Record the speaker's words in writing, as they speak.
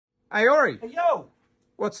Hey, Ori, Hey, yo,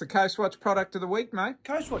 what's the Coastwatch product of the week, mate?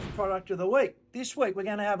 Coastwatch product of the week. This week we're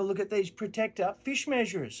going to have a look at these Protecta fish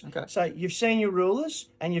measurers. Okay. So you've seen your rulers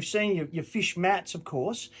and you've seen your fish mats, of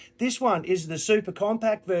course. This one is the super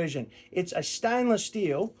compact version. It's a stainless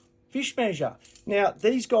steel fish measure. Now,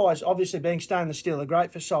 these guys, obviously being stainless steel, are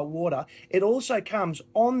great for salt water. It also comes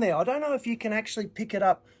on there. I don't know if you can actually pick it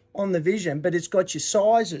up on the vision, but it's got your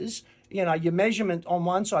sizes, you know, your measurement on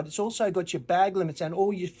one side. It's also got your bag limits and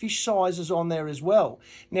all your fish sizes on there as well.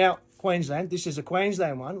 Now, Queensland, this is a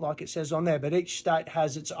Queensland one, like it says on there, but each state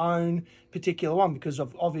has its own particular one because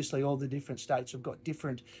of obviously all the different states have got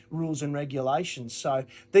different rules and regulations. So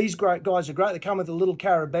these great guys are great. They come with a little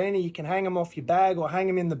carabiner. You can hang them off your bag or hang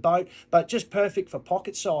them in the boat, but just perfect for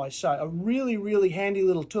pocket size. So a really, really handy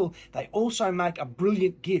little tool. They also make a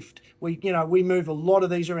brilliant gift. We move a lot of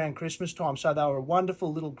these around Christmas time, so they were a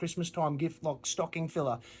wonderful little Christmas time gift, like stocking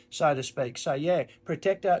filler, so to speak. So yeah,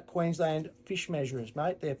 Protecta Queensland fish measurers,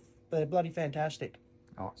 mate. They're bloody fantastic.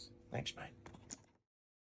 Nice. Thanks, mate.